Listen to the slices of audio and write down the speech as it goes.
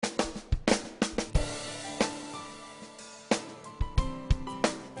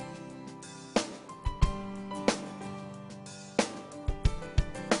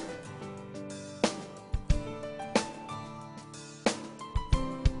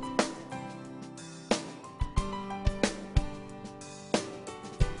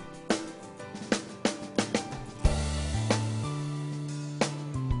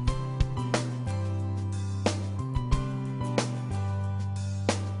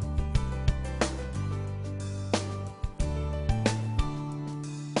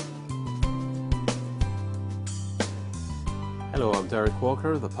Hello, I'm Derek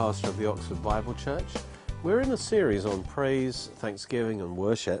Walker, the pastor of the Oxford Bible Church. We're in a series on praise, thanksgiving and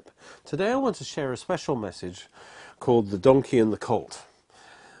worship. Today I want to share a special message called The Donkey and the Colt,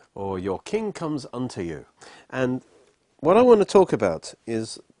 or Your King Comes Unto You. And what I want to talk about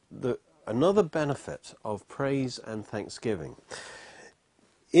is another benefit of praise and thanksgiving.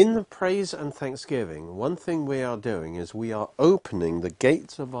 In the praise and thanksgiving, one thing we are doing is we are opening the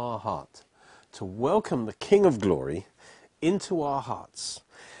gates of our heart to welcome the King of Glory into our hearts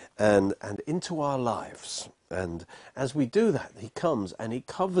and into our lives. And as we do that, he comes and he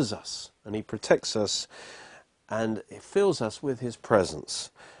covers us and he protects us and he fills us with his presence.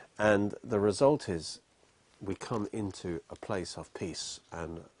 And the result is we come into a place of peace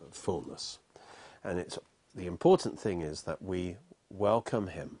and fullness. And the important thing is that we welcome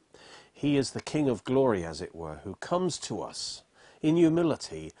him. He is the King of Glory, as it were, who comes to us in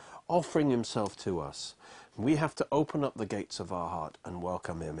humility, offering himself to us. We have to open up the gates of our heart and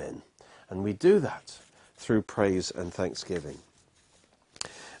welcome him in. And we do that through praise and thanksgiving.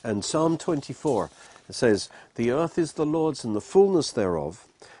 And Psalm 24, it says, "The earth is the Lord's and the fullness thereof,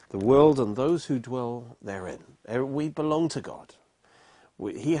 the world and those who dwell therein." We belong to God.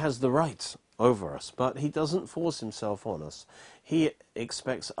 He has the right over us, but he doesn't force himself on us. He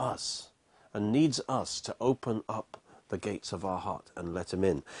expects us and needs us to open up the gates of our heart and let him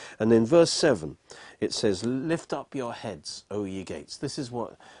in. And in verse 7 it says, "Lift up your heads, O ye gates." This is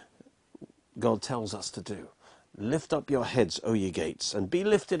what God tells us to do. Lift up your heads, O ye gates, and be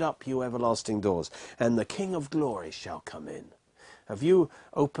lifted up, you everlasting doors, and the King of Glory shall come in. Have you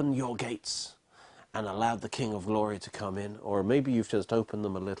opened your gates and allowed the King of Glory to come in? Or maybe you've just opened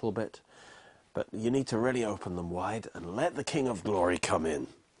them a little bit, but you need to really open them wide and let the King of Glory come in.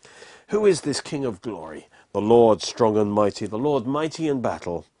 Who is this King of Glory? The Lord strong and mighty, the Lord mighty in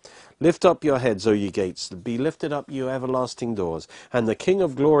battle. Lift up your heads, O ye gates, be lifted up, you everlasting doors, and the King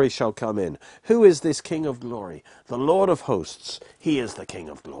of Glory shall come in. Who is this King of Glory? The Lord of hosts. He is the King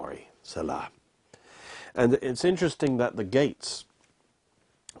of Glory. Selah. And it's interesting that the gates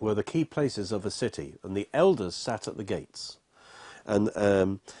were the key places of a city, and the elders sat at the gates. And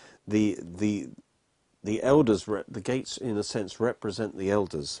the elders, the gates in a sense represent the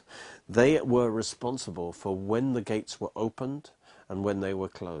elders. They were responsible for when the gates were opened and when they were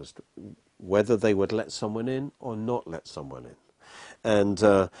closed, whether they would let someone in or not let someone in.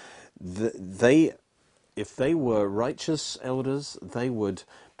 And if they were righteous elders, they would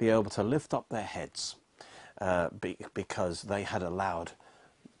be able to lift up their heads because they had allowed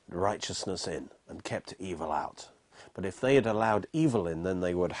righteousness in and kept evil out. But if they had allowed evil in, then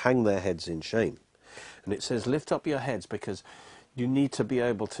they would hang their heads in shame. And it says, lift up your heads, because you need to be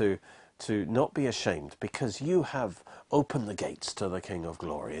able to not be ashamed, because you have opened the gates to the King of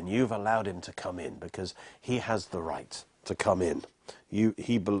Glory and you've allowed him to come in, because he has the right to come in.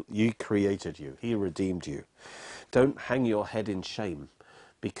 He created you. He redeemed you. Don't hang your head in shame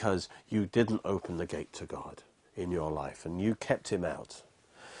because you didn't open the gate to God in your life and you kept him out.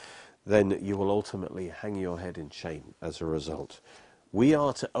 Then you will ultimately hang your head in shame as a result. We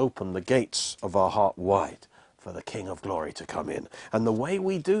are to open the gates of our heart wide for the King of Glory to come in. And the way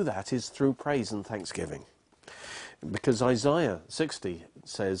we do that is through praise and thanksgiving. Because Isaiah 60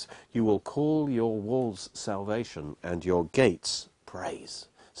 says, "You will call your walls salvation and your gates praise."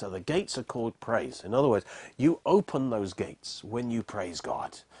 So the gates are called praise. In other words, you open those gates when you praise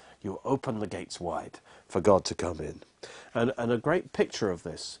God. You open the gates wide for God to come in. And a great picture of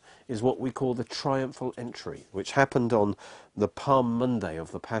this is what we call the Triumphal Entry, which happened on the Palm Monday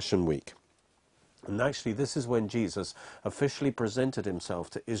of the Passion Week. And actually this is when Jesus officially presented himself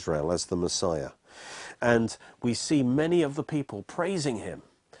to Israel as the Messiah. And we see many of the people praising him,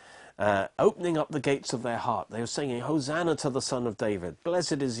 opening up the gates of their heart. They were singing, "Hosanna to the Son of David.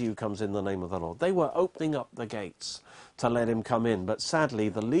 Blessed is he who comes in the name of the Lord." They were opening up the gates to let him come in. But sadly,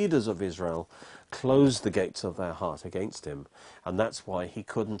 the leaders of Israel closed the gates of their heart against him. And that's why he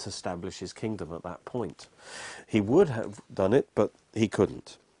couldn't establish his kingdom at that point. He would have done it, but he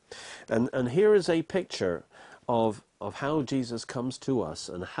couldn't. And here is a picture of how Jesus comes to us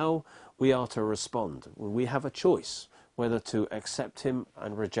and how we are to respond. We have a choice whether to accept him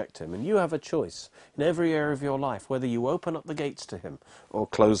and reject him. And you have a choice in every area of your life, whether you open up the gates to him or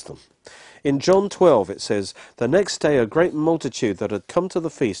close them. In John 12 it says, "The next day a great multitude that had come to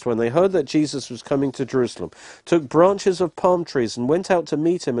the feast, when they heard that Jesus was coming to Jerusalem, took branches of palm trees and went out to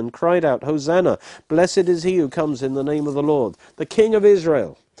meet him and cried out, 'Hosanna, blessed is he who comes in the name of the Lord, the King of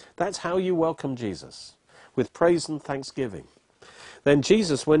Israel.'" That's how you welcome Jesus, with praise and thanksgiving. Then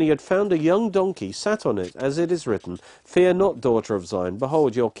Jesus, when he had found a young donkey, sat on it, as it is written, "Fear not, daughter of Zion,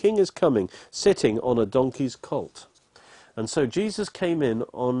 behold, your king is coming, sitting on a donkey's colt." And so Jesus came in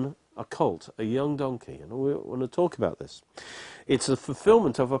on a colt, a young donkey. And we want to talk about this. It's a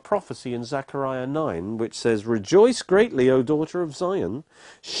fulfillment of a prophecy in Zechariah 9, which says, "Rejoice greatly, O daughter of Zion.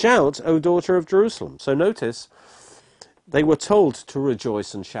 Shout, O daughter of Jerusalem." So notice, they were told to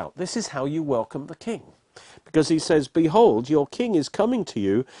rejoice and shout. This is how you welcome the king. Because he says, "Behold, your king is coming to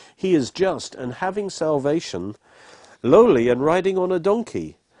you. He is just and having salvation, lowly and riding on a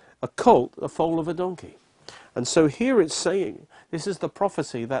donkey, a colt, the foal of a donkey." And so here it's saying, this is the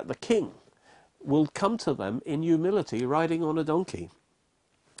prophecy that the king will come to them in humility, riding on a donkey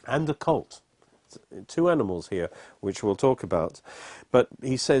and a colt. Two animals here, which we'll talk about. But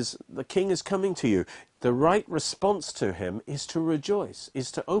he says, the king is coming to you. The right response to him is to rejoice, is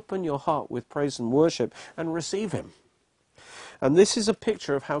to open your heart with praise and worship and receive him. And this is a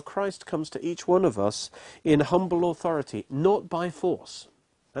picture of how Christ comes to each one of us in humble authority, not by force.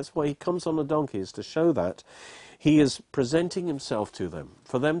 That's why he comes on a donkey, is to show that he is presenting himself to them,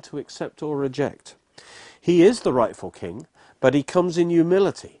 for them to accept or reject. He is the rightful king, but he comes in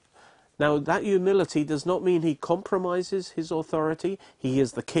humility. Now, that humility does not mean he compromises his authority. He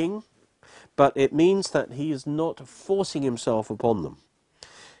is the king, but it means that he is not forcing himself upon them.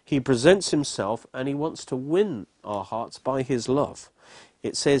 He presents himself, and he wants to win our hearts by his love.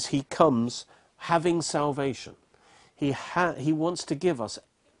 It says he comes having salvation. He wants to give us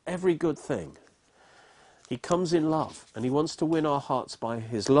every good thing. He comes in love, and he wants to win our hearts by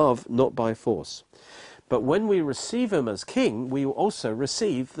his love, not by force. But when we receive him as king, we also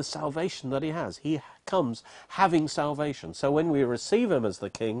receive the salvation that he has. He comes having salvation. So when we receive him as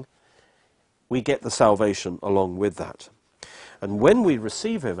the king, we get the salvation along with that. And when we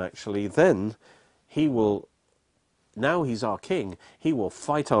receive him, actually, then he will, now he's our king, he will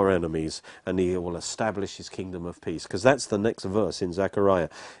fight our enemies and he will establish his kingdom of peace. Because that's the next verse in Zechariah.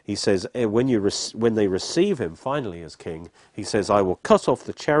 He says, when they receive him finally as king, he says, "I will cut off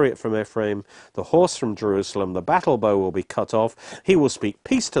the chariot from Ephraim, the horse from Jerusalem, the battle bow will be cut off. He will speak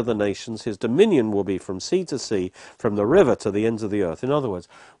peace to the nations. His dominion will be from sea to sea, from the river to the ends of the earth." In other words,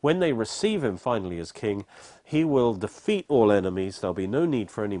 when they receive him finally as king, he will defeat all enemies. There'll be no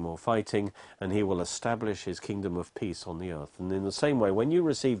need for any more fighting, and he will establish his kingdom of peace on the earth. And in the same way, when you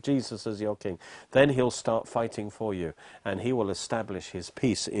receive Jesus as your king, then he'll start fighting for you, and he will establish his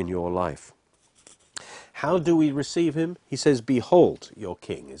peace in your life. How do we receive him? He says, "Behold, your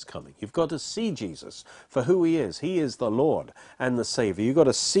king is coming." You've got to see Jesus for who he is. He is the Lord and the Savior. You've got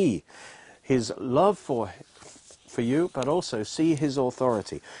to see his love for you, but also see his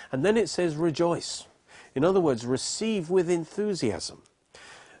authority. And then it says, "Rejoice." In other words, receive with enthusiasm.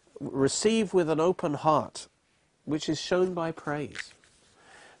 Receive with an open heart, which is shown by praise.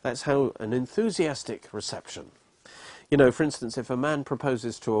 That's how an enthusiastic reception. You know, for instance, if a man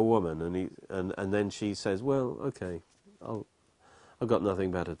proposes to a woman and then she says, "Well, okay, I've got nothing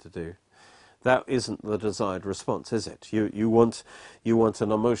better to do," that isn't the desired response, is it? You want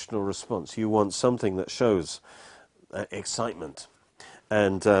an emotional response. You want something that shows excitement.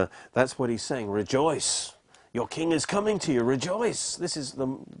 And that's what he's saying. Rejoice. Your king is coming to you. Rejoice. This is the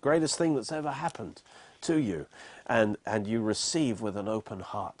greatest thing that's ever happened to you. And you receive with an open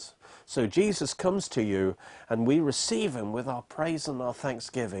heart. So Jesus comes to you, and we receive him with our praise and our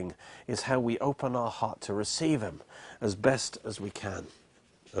thanksgiving, is how we open our heart to receive him as best as we can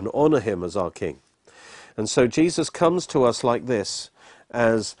and honor him as our king. And so Jesus comes to us like this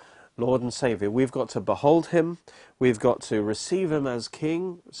as Lord and Savior. We've got to behold him. We've got to receive him as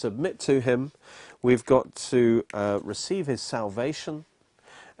king, submit to him. We've got to receive his salvation.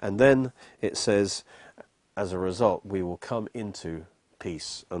 And then it says, as a result, we will come into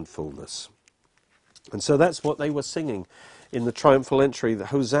peace and fullness. And so that's what they were singing in the triumphal entry, the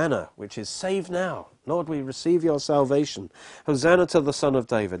Hosanna, which is "Save now. Lord, we receive your salvation. Hosanna to the Son of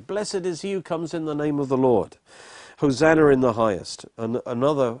David. Blessed is he who comes in the name of the Lord. Hosanna in the highest." And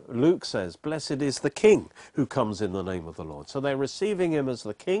another, Luke says, "Blessed is the King who comes in the name of the Lord." So they're receiving him as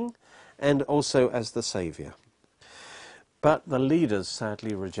the King and also as the Saviour. But the leaders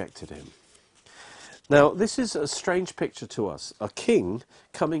sadly rejected him. Now, this is a strange picture to us. A king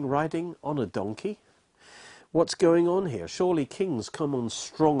coming riding on a donkey? What's going on here? Surely kings come on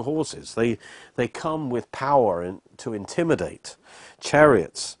strong horses. They come with power to intimidate,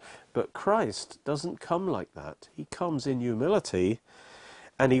 chariots. But Christ doesn't come like that. He comes in humility,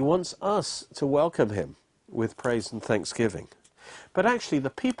 and he wants us to welcome him with praise and thanksgiving. But actually, the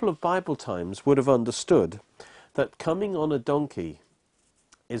people of Bible times would have understood that coming on a donkey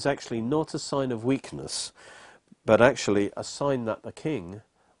is actually not a sign of weakness, but actually a sign that the king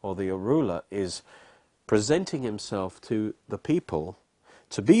or the ruler is presenting himself to the people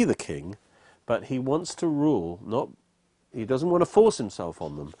to be the king, but he wants to rule not He doesn't want to force himself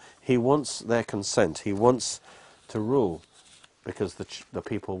on them. He wants their consent. He wants to rule because the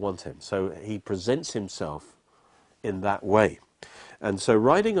people want him. So he presents himself in that way. And so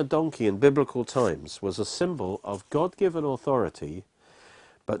riding a donkey in biblical times was a symbol of God-given authority,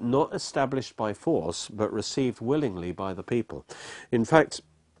 but not established by force, but received willingly by the people. In fact,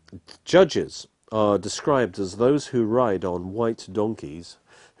 judges are described as those who ride on white donkeys,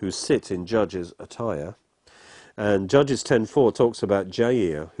 who sit in judges' attire. And Judges 10:4 talks about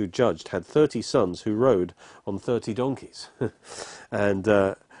Jair, who judged, had 30 sons who rode on 30 donkeys. and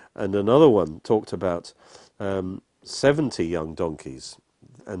another one talked about 70 young donkeys,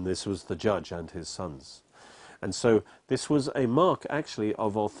 and this was the judge and his sons. And so this was a mark actually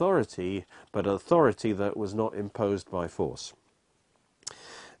of authority, but authority that was not imposed by force.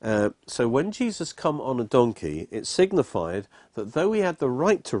 So when Jesus come on a donkey, it signified that though he had the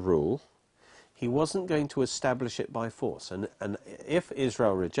right to rule, he wasn't going to establish it by force. And if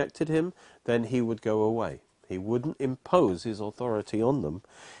Israel rejected him, then he would go away. He wouldn't impose his authority on them.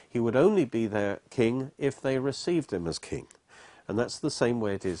 He would only be their king if they received him as king. And that's the same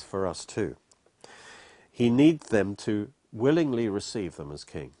way it is for us too. He needs them to willingly receive them as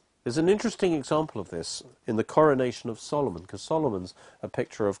king. There's an interesting example of this in the coronation of Solomon, because Solomon's a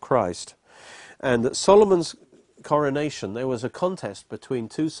picture of Christ. And at Solomon's coronation, there was a contest between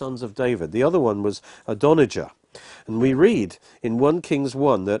two sons of David. The other one was Adonijah. And we read in 1 Kings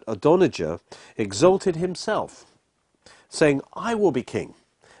 1 that Adonijah exalted himself, saying, I will be king.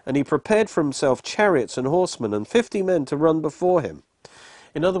 And he prepared for himself chariots and horsemen and 50 men to run before him.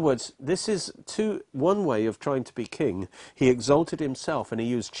 In other words, this is one way of trying to be king. He exalted himself and he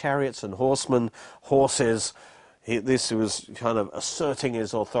used chariots and horsemen, horses. This was kind of asserting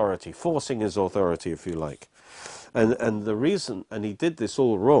his authority, forcing his authority, if you like. And the reason, and he did this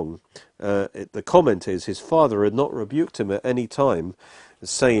all wrong, the comment is his father had not rebuked him at any time,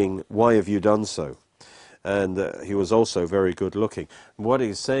 saying, why have you done so? And he was also very good looking. And what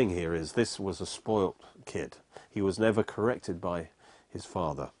he's saying here is this was a spoilt kid. He was never corrected by his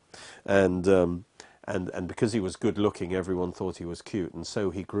father. And because he was good looking, everyone thought he was cute. And so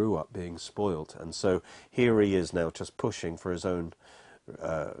he grew up being spoilt. And so here he is now just pushing for his own,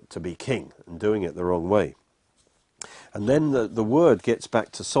 to be king and doing it the wrong way. And then the word gets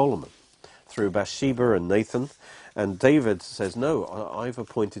back to Solomon through Bathsheba and Nathan. And David says, no, I've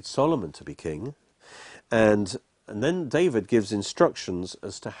appointed Solomon to be king. And then David gives instructions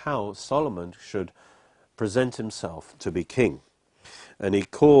as to how Solomon should present himself to be king. And he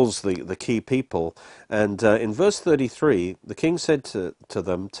calls the key people. And in verse 33, the king said to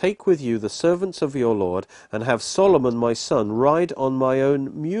them, take with you the servants of your Lord, and have Solomon my son ride on my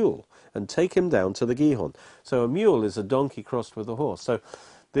own mule, and take him down to the Gihon. So a mule is a donkey crossed with a horse. So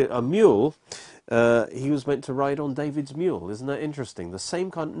a mule, he was meant to ride on David's mule. Isn't that interesting? The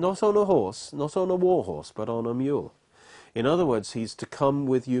same kind, not on a horse, not on a war horse, but on a mule. In other words, he's to come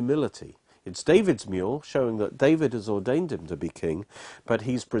with humility. It's David's mule, showing that David has ordained him to be king, but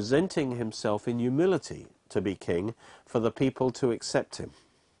he's presenting himself in humility to be king for the people to accept him.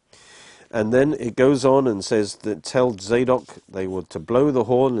 And then it goes on and says that tell Zadok they were to blow the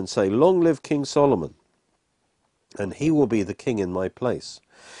horn and say, long live King Solomon, and he will be the king in my place.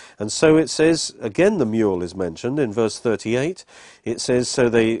 And so it says, again the mule is mentioned in verse 38. It says, so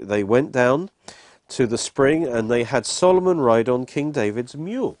they went down to the spring, and they had Solomon ride on King David's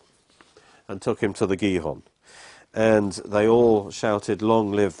mule, and took him to the Gihon. And they all shouted,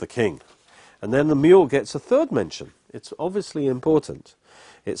 long live the king. And then the mule gets a third mention. It's obviously important.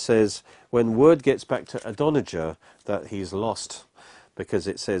 It says, when word gets back to Adonijah that he's lost, because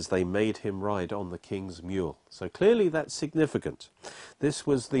it says they made him ride on the king's mule. So clearly that's significant. This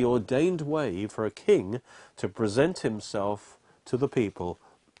was the ordained way for a king to present himself to the people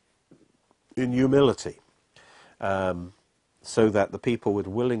in humility, so that the people would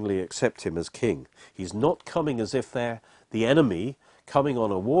willingly accept him as king. He's not coming as if they're the enemy, coming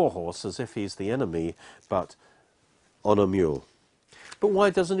on a war horse as if he's the enemy, but on a mule. But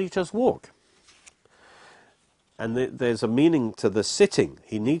why doesn't he just walk? And there's a meaning to the sitting.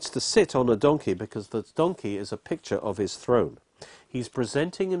 He needs to sit on a donkey because the donkey is a picture of his throne. He's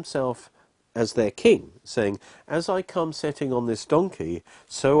presenting himself as their king, saying, as I come sitting on this donkey,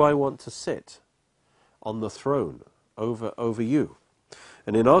 so I want to sit on the throne over you.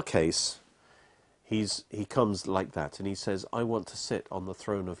 And in our case, he comes like that, and he says, I want to sit on the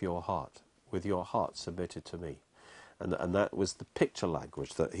throne of your heart, with your heart submitted to me. And that was the picture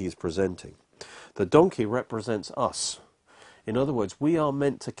language that he's presenting. The donkey represents us. In other words, we are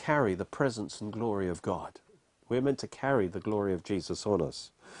meant to carry the presence and glory of God. We're meant to carry the glory of Jesus on us.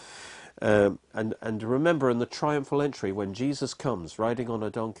 And remember, in the triumphal entry, when Jesus comes riding on a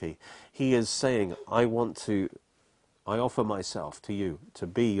donkey, he is saying, I offer myself to you to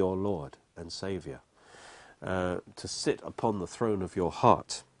be your Lord and Saviour, to sit upon the throne of your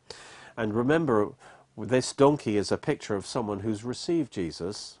heart. And remember, this donkey is a picture of someone who's received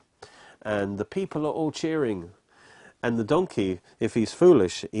Jesus, and the people are all cheering. And the donkey, if he's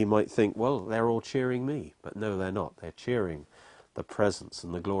foolish, he might think, well, they're all cheering me. But no, they're not. They're cheering the presence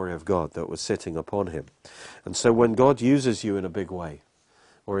and the glory of God that was sitting upon him. And so when God uses you in a big way,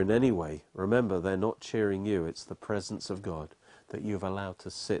 or in any way, remember, they're not cheering you. It's the presence of God that you've allowed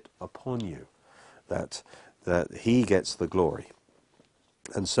to sit upon you, that he gets the glory.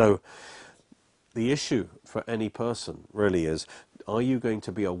 And so the issue for any person really is, are you going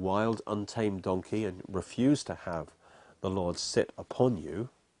to be a wild, untamed donkey and refuse to have the Lord sit upon you?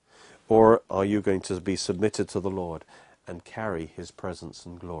 Or are you going to be submitted to the Lord and carry his presence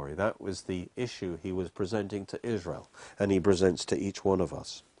and glory? That was the issue he was presenting to Israel, and he presents to each one of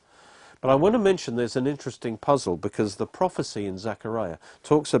us. But I want to mention there's an interesting puzzle, because the prophecy in Zechariah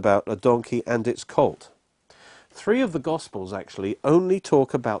talks about a donkey and its colt. 3 of the Gospels actually only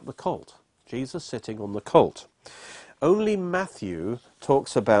talk about the colt, Jesus sitting on the colt. Only Matthew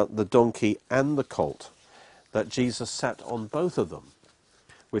talks about the donkey and the colt, that Jesus sat on both of them,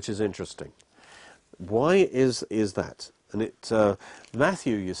 which is interesting. Why is that? And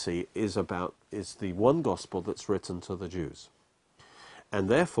Matthew, you see, is the one gospel that's written to the Jews. And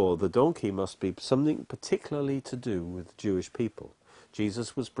therefore the donkey must be something particularly to do with Jewish people.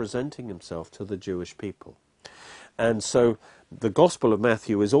 Jesus was presenting himself to the Jewish people. And so the Gospel of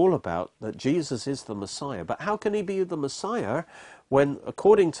Matthew is all about that Jesus is the Messiah. But how can he be the Messiah when,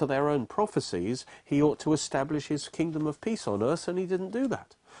 according to their own prophecies, he ought to establish his kingdom of peace on earth, and he didn't do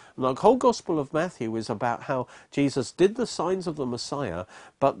that? And the whole Gospel of Matthew is about how Jesus did the signs of the Messiah,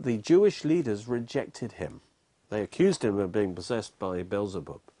 but the Jewish leaders rejected him. They accused him of being possessed by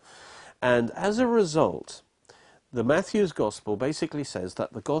Beelzebub. And as a result, the Matthew's Gospel basically says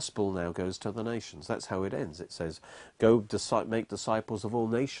that the Gospel now goes to the nations. That's how it ends. It says, go make disciples of all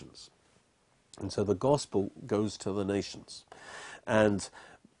nations. And so the Gospel goes to the nations.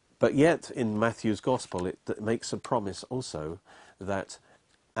 But yet, in Matthew's Gospel, it makes a promise also that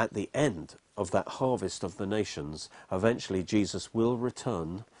at the end of that harvest of the nations, eventually Jesus will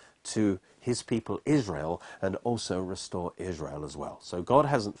return to his people Israel and also restore Israel as well. So God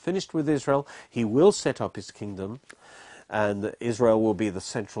hasn't finished with Israel. He will set up his kingdom, and Israel will be the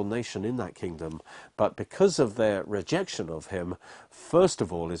central nation in that kingdom. But because of their rejection of him, first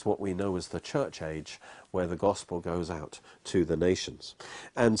of all is what we know as the church age, where the gospel goes out to the nations.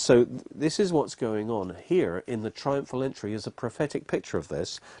 And so this is what's going on here in the triumphal entry, is a prophetic picture of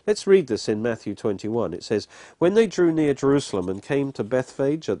this. Let's read this in Matthew 21. It says, when they drew near Jerusalem and came to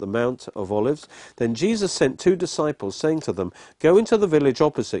Bethphage at the Mount of Olives, then Jesus sent 2 disciples, saying to them, go into the village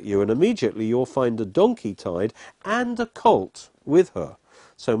opposite you, and immediately you'll find a donkey tied and a colt with her,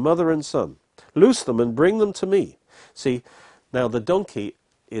 so mother and son. Loose them and bring them to me. See, now the donkey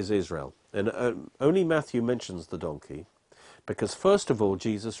is Israel. And only Matthew mentions the donkey, because first of all,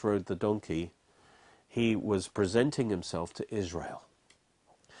 Jesus rode the donkey. He was presenting himself to Israel.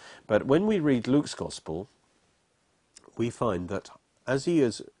 But when we read Luke's Gospel, we find that as he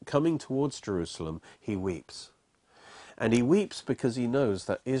is coming towards Jerusalem, he weeps. And he weeps because he knows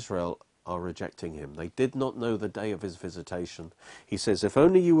that Israel are rejecting him. They did not know the day of his visitation. He says, if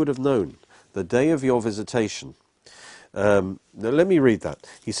only you would have known the day of your visitation. Now let me read that.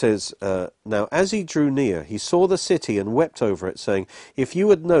 He says, now as he drew near, he saw the city and wept over it, saying, if you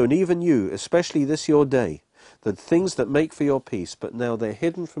had known, even you, especially this your day, the things that make for your peace, but now they're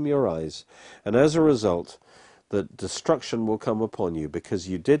hidden from your eyes, and as a result, the destruction will come upon you, because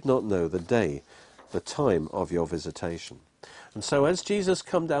you did not know the day, the time of your visitation. And so as Jesus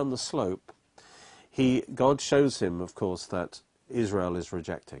come down the slope, God shows him, of course, that Israel is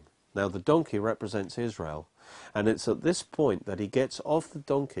rejecting. Now the donkey represents Israel, and it's at this point that he gets off the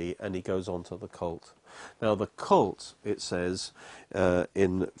donkey and he goes on to the colt. Now the colt, it says,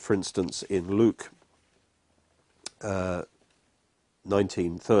 for instance, in Luke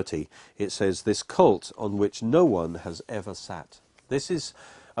 19:30, it says, this colt on which no one has ever sat. This is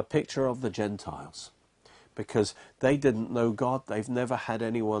a picture of the Gentiles, because they didn't know God. They've never had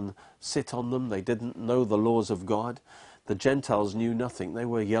anyone sit on them. They didn't know the laws of God. The Gentiles knew nothing. They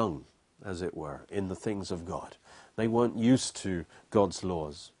were young, as it were, in the things of God. They weren't used to God's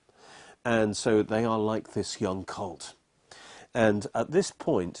laws. And so they are like this young colt. And at this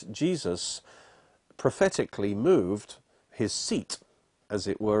point, Jesus prophetically moved his seat, as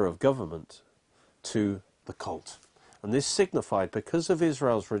it were, of government to the colt. And this signified, because of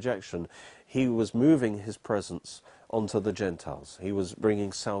Israel's rejection, he was moving his presence onto the Gentiles. He was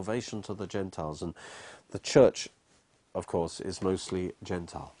bringing salvation to the Gentiles. And the church, of course, is mostly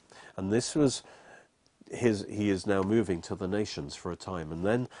Gentile. And this was he is now moving to the nations for a time. And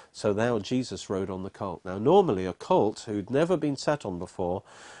then, so now Jesus rode on the colt. Now, normally a colt who'd never been sat on before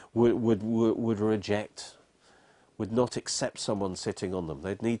would reject, would not accept someone sitting on them.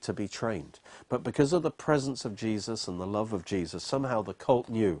 They'd need to be trained. But because of the presence of Jesus and the love of Jesus, somehow the colt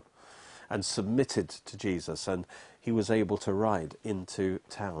knew and submitted to Jesus, and he was able to ride into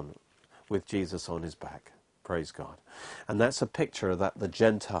town with Jesus on his back. Praise God. And that's a picture that the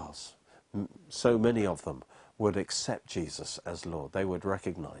Gentiles, so many of them, would accept Jesus as Lord. They would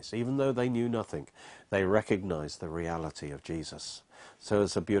recognize, even though they knew nothing, they recognized the reality of Jesus. So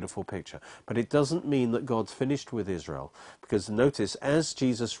it's a beautiful picture. But it doesn't mean that God's finished with Israel, because notice, as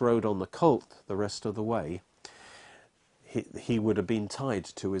Jesus rode on the colt the rest of the way, he would have been tied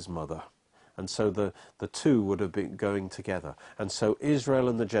to his mother. And so the two would have been going together. And so Israel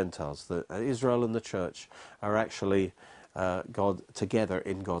and the Gentiles, Israel and the church, are actually God together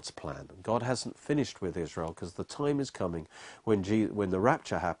in God's plan. God hasn't finished with Israel, because the time is coming when the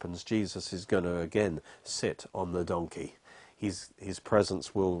rapture happens, Jesus is going to again sit on the donkey. His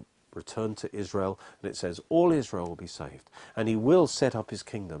presence will return to Israel, and it says all Israel will be saved. And he will set up his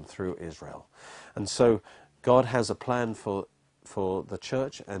kingdom through Israel. And so God has a plan for the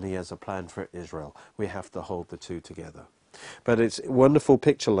church, and he has a plan for Israel. We have to hold the two together. But it's wonderful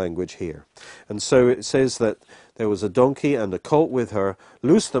picture language here. And so it says that there was a donkey and a colt with her.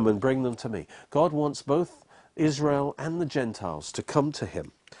 Loose them and bring them to me. God wants both Israel and the Gentiles to come to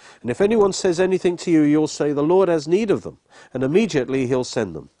him. And if anyone says anything to you, you'll say, the Lord has need of them. And immediately he'll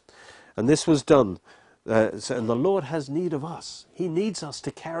send them. And this was done. And the Lord has need of us. He needs us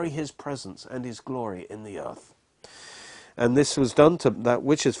to carry his presence and his glory in the earth. And this was done to that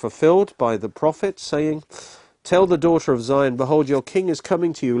which is fulfilled by the prophet, saying, tell the daughter of Zion, behold, your king is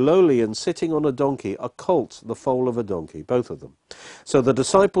coming to you lowly and sitting on a donkey, a colt, the foal of a donkey, both of them. So the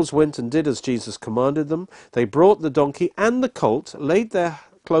disciples went and did as Jesus commanded them. They brought the donkey and the colt, laid their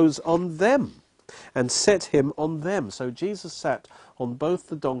clothes on them, and set him on them. So Jesus sat on both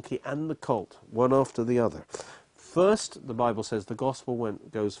the donkey and the colt, one after the other. First, the Bible says, the gospel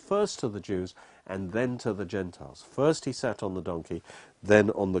goes first to the Jews and then to the Gentiles. First he sat on the donkey, then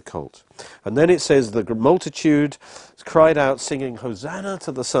on the colt. And then it says, the multitude cried out, singing, Hosanna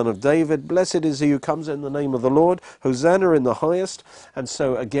to the Son of David. Blessed is he who comes in the name of the Lord. Hosanna in the highest. And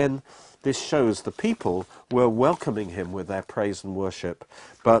so again, this shows the people were welcoming him with their praise and worship.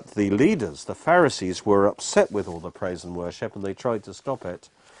 But the leaders, the Pharisees, were upset with all the praise and worship, and they tried to stop it.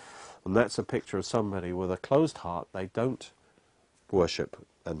 And that's a picture of somebody with a closed heart. They don't worship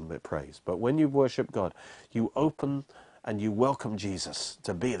and praise. But when you worship God, you open and you welcome Jesus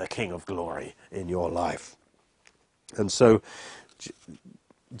to be the King of glory in your life. And so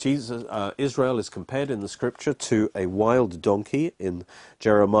Israel is compared in the scripture to a wild donkey in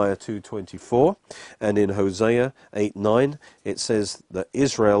Jeremiah 2:24, and in Hosea 8:9 it says that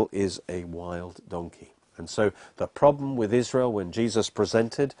Israel is a wild donkey. And so the problem with Israel when Jesus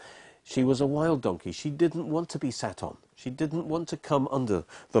presented, she was a wild donkey. She didn't want to be sat on. She didn't want to come under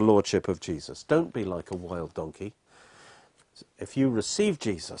the lordship of Jesus. Don't be like a wild donkey. If you receive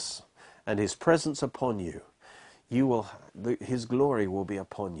Jesus and his presence upon you, his glory will be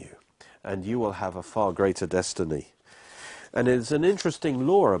upon you, and you will have a far greater destiny. And it's an interesting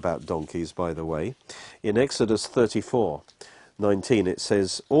law about donkeys, by the way. In Exodus 34:19 it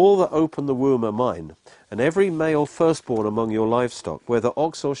says, all that open the womb are mine, and every male firstborn among your livestock, whether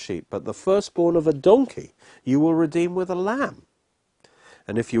ox or sheep, but the firstborn of a donkey you will redeem with a lamb.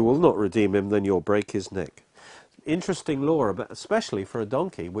 And if you will not redeem him, then you'll break his neck. Interesting law, especially for a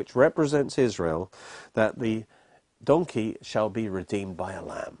donkey, which represents Israel, that the donkey shall be redeemed by a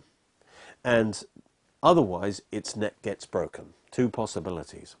lamb. And otherwise, its neck gets broken. Two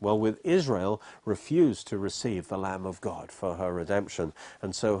possibilities. Well, with Israel, refused to receive the Lamb of God for her redemption,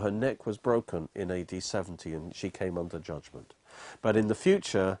 and so her neck was broken in AD 70, and she came under judgment. But in the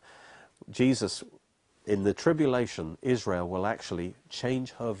future, Jesus, in the tribulation, Israel will actually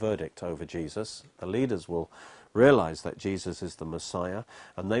change her verdict over Jesus. The leaders will realize that Jesus is the Messiah,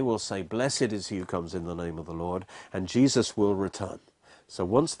 and they will say, blessed is he who comes in the name of the Lord, and Jesus will return. So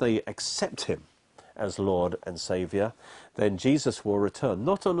once they accept him as Lord and Saviour, then Jesus will return,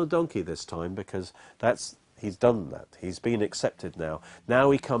 not on a donkey this time, because he's done that. He's been accepted now.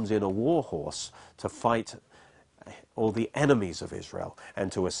 Now he comes in a war horse to fight all the enemies of Israel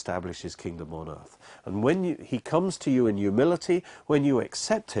and to establish his kingdom on earth. And when he comes to you in humility, when you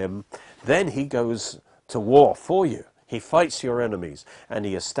accept him, then he goes to war for you. He fights your enemies, and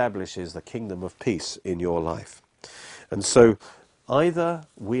he establishes the kingdom of peace in your life. And so either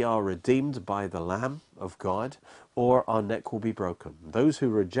we are redeemed by the Lamb of God, or our neck will be broken. Those who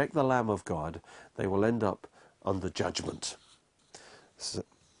reject the Lamb of God, they will end up under judgment.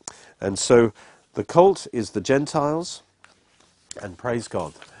 And so the colt is the Gentiles, and praise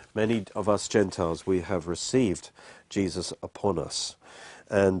God, many of us Gentiles, we have received Jesus upon us.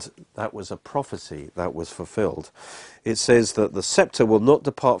 And that was a prophecy that was fulfilled. It says that the scepter will not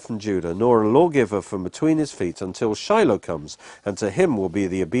depart from Judah, nor a lawgiver from between his feet, until Shiloh comes, and to him will be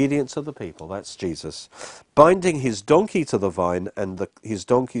the obedience of the people. That's Jesus. Binding his donkey to the vine, and his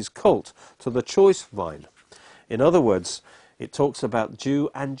donkey's colt to the choice vine. In other words, it talks about Jew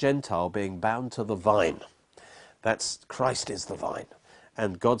and Gentile being bound to the vine. That's Christ is the vine.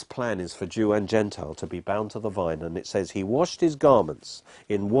 And God's plan is for Jew and Gentile to be bound to the vine. And it says he washed his garments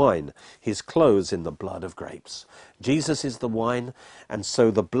in wine, his clothes in the blood of grapes. Jesus is the wine, and so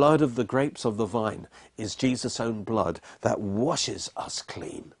the blood of the grapes of the vine is Jesus' own blood that washes us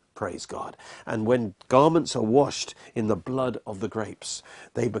clean. Praise God. And when garments are washed in the blood of the grapes,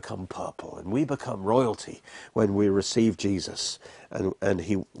 they become purple. And we become royalty when we receive Jesus and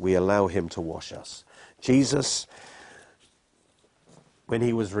we allow him to wash us. Jesus, when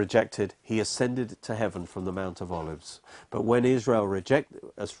he was rejected, he ascended to heaven from the Mount of Olives. But when Israel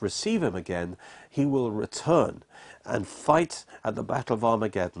receive him again, he will return and fight at the Battle of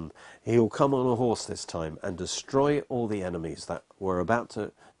Armageddon. He will come on a horse this time and destroy all the enemies that were about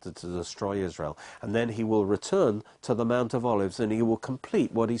to destroy Israel. And then he will return to the Mount of Olives, and he will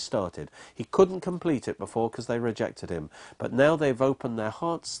complete what he started. He couldn't complete it before because they rejected him. But now they've opened their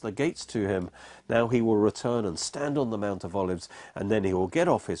hearts, the gates to him. Now he will return and stand on the Mount of Olives, and then he will get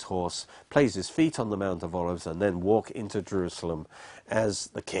off his horse, place his feet on the Mount of Olives, and then walk into Jerusalem as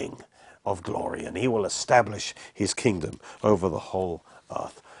the King of glory. And he will establish his kingdom over the whole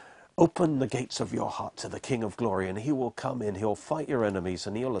earth. Open the gates of your heart to the King of glory, and he will come in, he'll fight your enemies,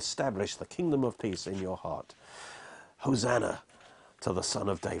 and he'll establish the kingdom of peace in your heart. Hosanna to the Son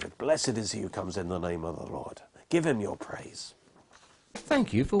of David. Blessed is he who comes in the name of the Lord. Give him your praise.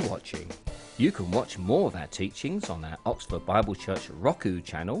 Thank you for watching. You can watch more of our teachings on our Oxford Bible Church Roku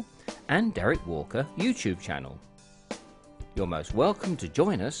channel and Derek Walker YouTube channel. You're most welcome to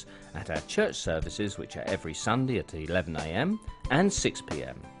join us at our church services, which are every Sunday at 11 AM and 6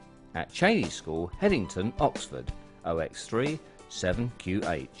 PM. at Cheney School, Headington, Oxford, OX3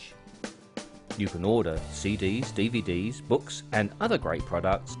 7QH. You can order CDs, DVDs, books and other great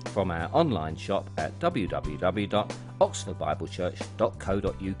products from our online shop at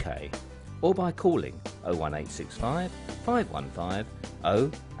www.oxfordbiblechurch.co.uk or by calling 01865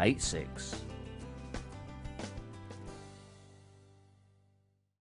 515 086.